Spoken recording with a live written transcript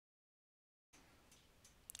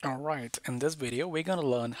Alright, in this video we're going to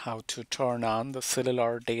learn how to turn on the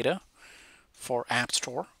cellular data for App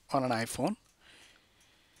Store on an iPhone.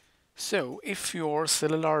 So if your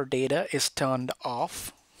cellular data is turned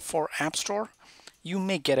off for App Store, you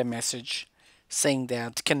may get a message saying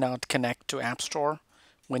that cannot connect to App Store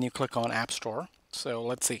when you click on App Store. So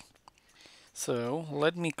let's see. So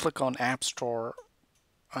let me click on App Store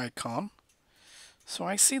icon. So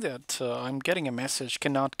I see that I'm getting a message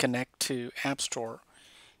cannot connect to App Store.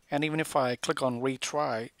 And even if I click on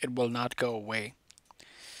retry, it will not go away.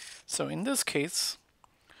 So in this case,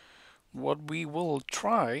 what we will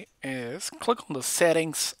try is click on the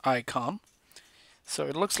settings icon. So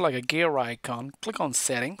it looks like a gear icon. Click on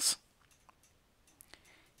settings.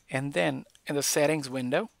 And then in the settings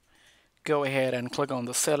window, go ahead and click on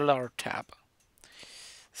the cellular tab.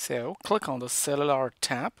 So click on the cellular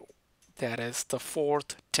tab. That is the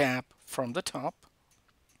fourth tab from the top.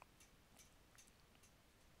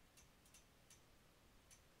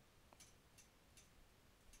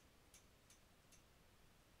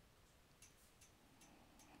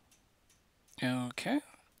 Okay,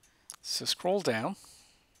 so scroll down,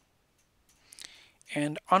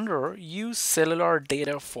 and under Use Cellular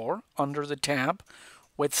Data For, under the tab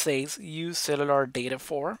which says Use Cellular Data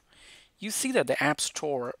For, you see that the App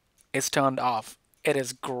Store is turned off. It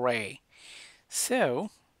is gray.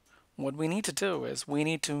 So what we need to do is we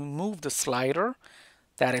need to move the slider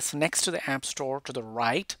that is next to the App Store to the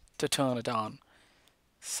right to turn it on.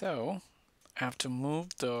 So I have to move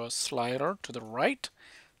the slider to the right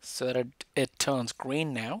so that it turns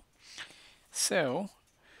green now. So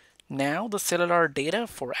now the cellular data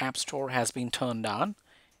for App Store has been turned on.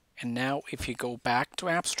 And now if you go back to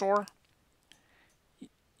App Store,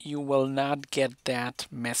 you will not get that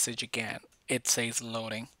message again. It says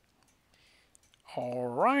loading.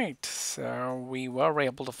 Alright, so we were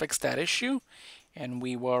able to fix that issue and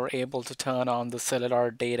we were able to turn on the cellular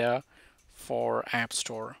data for App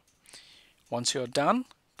Store. Once you're done,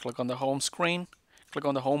 click on the home screen, click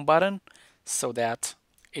on the home button so that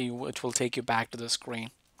it will take you back to the screen.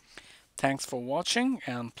 Thanks for watching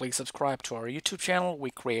and please subscribe to our YouTube channel. We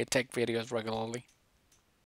create tech videos regularly.